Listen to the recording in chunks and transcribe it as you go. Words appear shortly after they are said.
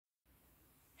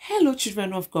Hello,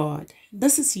 children of God.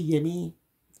 This is Yemi.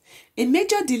 A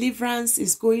major deliverance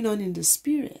is going on in the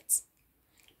spirit.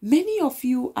 Many of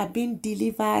you are being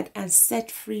delivered and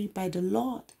set free by the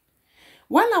Lord.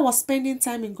 While I was spending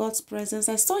time in God's presence,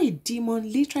 I saw a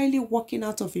demon literally walking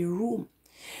out of a room.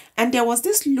 And there was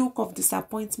this look of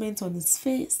disappointment on his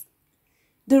face.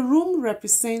 The room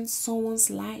represents someone's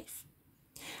life.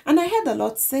 And I heard the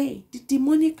Lord say, the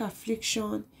demonic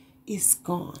affliction is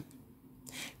gone.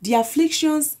 The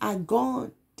afflictions are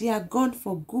gone. They are gone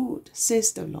for good,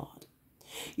 says the Lord.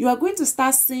 You are going to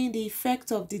start seeing the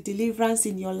effect of the deliverance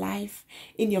in your life,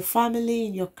 in your family,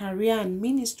 in your career and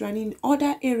ministry, and in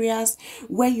other areas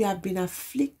where you have been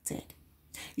afflicted.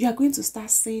 You are going to start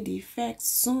seeing the effects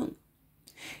soon.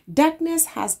 Darkness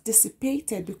has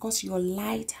dissipated because your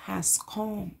light has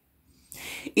come.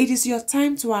 It is your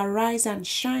time to arise and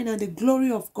shine, and the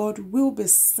glory of God will be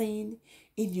seen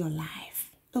in your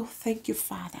life. Oh, thank you,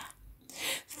 Father.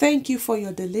 Thank you for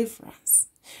your deliverance.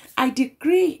 I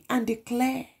decree and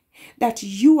declare that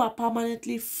you are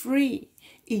permanently free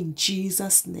in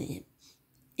Jesus' name.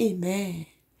 Amen.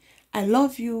 I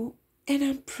love you and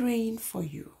I'm praying for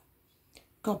you.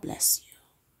 God bless you.